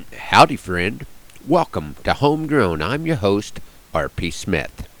Howdy, friend. Welcome to Homegrown. I'm your host, R.P.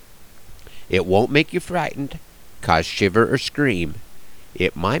 Smith. It won't make you frightened, cause shiver or scream.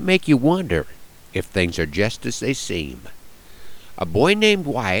 It might make you wonder if things are just as they seem. A boy named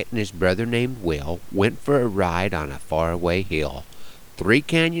Wyatt and his brother named Will went for a ride on a faraway hill. 3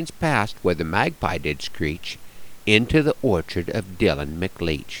 canyons past where the magpie did screech, into the orchard of Dillon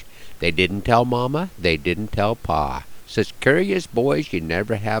McLeach. They didn't tell Mama, they didn't tell Pa. Such curious boys you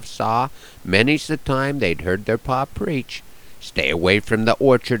never have saw. Many's the time they'd heard their pa preach. Stay away from the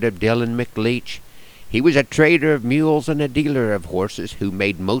orchard of Dillon McLeach. He was a trader of mules and a dealer of horses who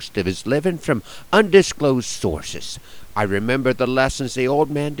made most of his living from undisclosed sources. I remember the lessons the old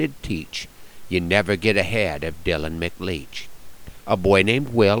man did teach. You never get ahead of Dillon McLeach. A boy named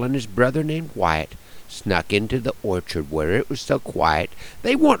Will and his brother named Wyatt snuck into the orchard where it was so quiet.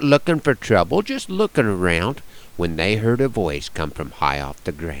 They weren't looking for trouble, just looking around, when they heard a voice come from high off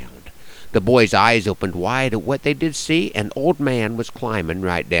the ground. The boys' eyes opened wide at what they did see. An old man was climbing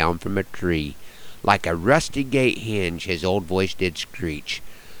right down from a tree. Like a rusty gate hinge his old voice did screech.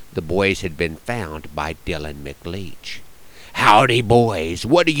 The boys had been found by Dillon McLeach. "Howdy, boys,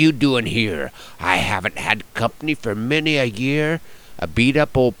 what are you doing here? I haven't had company for many a year." A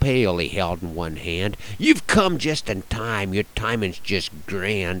beat-up old pail he held in one hand. "You've come just in time, your timing's just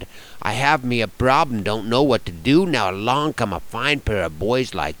grand. I have me a problem, don't know what to do. Now along come a fine pair of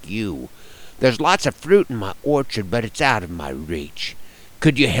boys like you. There's lots of fruit in my orchard, but it's out of my reach.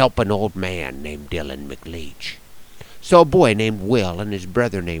 Could you help an old man named Dillon McLeach?" So a boy named Will and his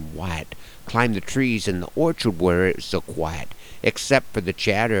brother named Wyatt climbed the trees in the orchard where it was so quiet, except for the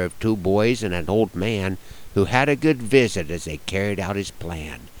chatter of 2 boys and an old man who had a good visit as they carried out his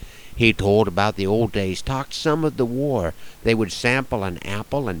plan. He told about the old days, talked some of the war. They would sample an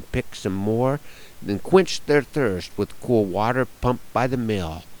apple and pick some more, then quench their thirst with cool water pumped by the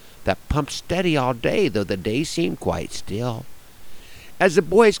mill, that pumped steady all day, though the day seemed quite still. As the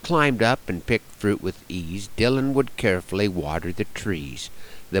boys climbed up and picked fruit with ease, Dillon would carefully water the trees.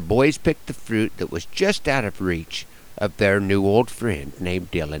 The boys picked the fruit that was just out of reach of their new old friend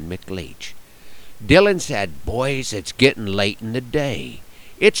named Dillon McLeach. Dillon said, "Boys, it's getting late in the day.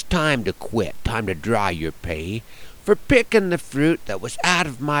 It's time to quit, time to draw your pay. For picking the fruit that was out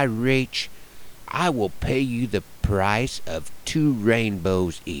of my reach, I will pay you the price of 2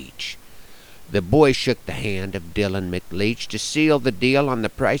 rainbows each." The boys shook the hand of Dillon McLeach to seal the deal on the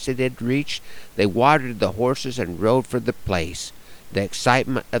price it had reached. They watered the horses and rode for the place. The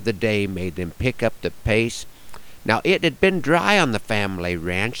excitement of the day made them pick up the pace. Now it had been dry on the family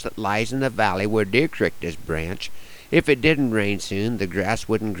ranch that lies in the valley where Deer Creek does branch. If it didn't rain soon, the grass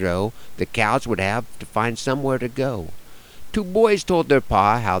wouldn't grow. The cows would have to find somewhere to go. 2 boys told their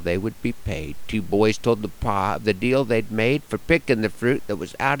pa how they would be paid. 2 boys told the pa of the deal they'd made for picking the fruit that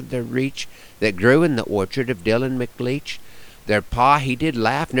was out of their reach, that grew in the orchard of Dillon McLeach. Their pa, he did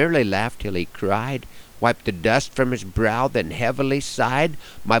laugh, nearly laughed till he cried, wiped the dust from his brow, then heavily sighed.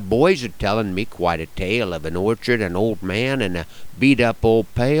 "My boys are telling me quite a tale of an orchard, an old man, and a beat-up old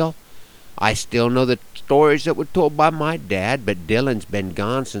pail. I still know the stories that were told by my dad, but Dillon's been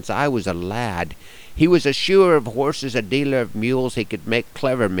gone since I was a lad. He was a shoer of horses, a dealer of mules. He could make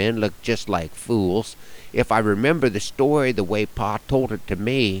clever men look just like fools. If I remember the story the way Pa told it to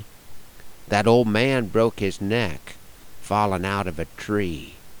me, that old man broke his neck, falling out of a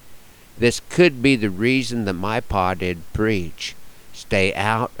tree. This could be the reason that my pa did preach, stay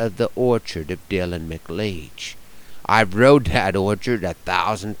out of the orchard of Dillon McLeach. I've rode that orchard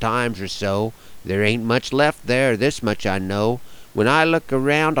 1,000 times or so. There ain't much left there, this much I know. When I look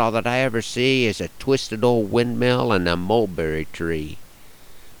around, all that I ever see is a twisted old windmill and a mulberry tree."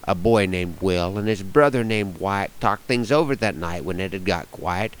 A boy named Will and his brother named Wyatt talked things over that night when it had got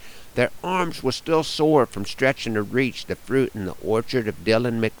quiet. Their arms were still sore from stretching to reach the fruit in the orchard of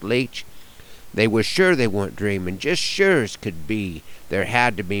Dillon McLeach. They were sure they weren't dreaming, just sure as could be. There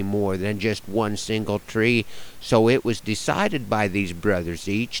had to be more than just one single tree, so it was decided by these brothers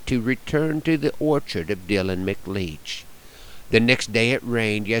each to return to the orchard of Dillon McLeach. The next day it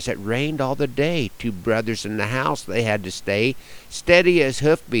rained, yes, it rained all the day. 2 brothers in the house, they had to stay. Steady as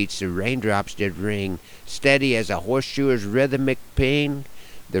hoofbeats the raindrops did ring, steady as a horseshoer's rhythmic ping.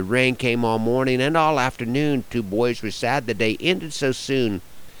 The rain came all morning and all afternoon. 2 boys were sad the day ended so soon.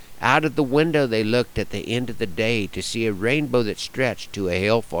 Out of the window they looked at the end of the day to see a rainbow that stretched to a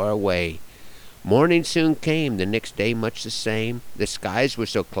hill far away. Morning soon came, the next day much the same. The skies were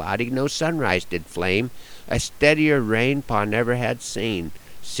so cloudy no sunrise did flame. A steadier rain Pa never had seen.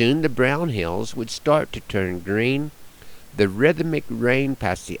 Soon the brown hills would start to turn green. The rhythmic rain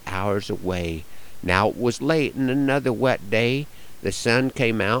passed the hours away. Now it was late and another wet day. The sun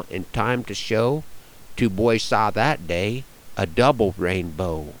came out in time to show. Two boys saw that day a double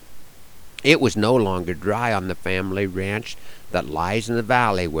rainbow. It was no longer dry on the family ranch that lies in the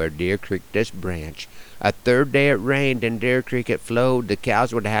valley where Deer Creek does branch. A third day it rained, and Deer Creek it flowed. The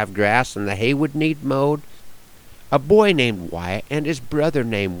cows would have grass, and the hay would need mowed. A boy named Wyatt and his brother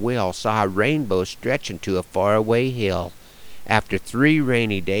named Will saw a rainbow stretching to a faraway hill. After 3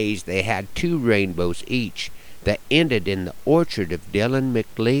 rainy days, they had 2 rainbows each that ended in the orchard of Dillon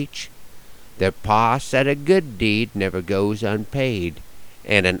McLeach. Their pa said a good deed never goes unpaid,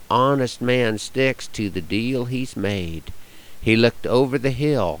 and an honest man sticks to the deal he's made. He looked over the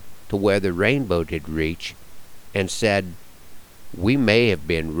hill to where the rainbow did reach, and said, "We may have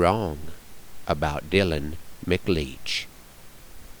been wrong about Dillon McLeach."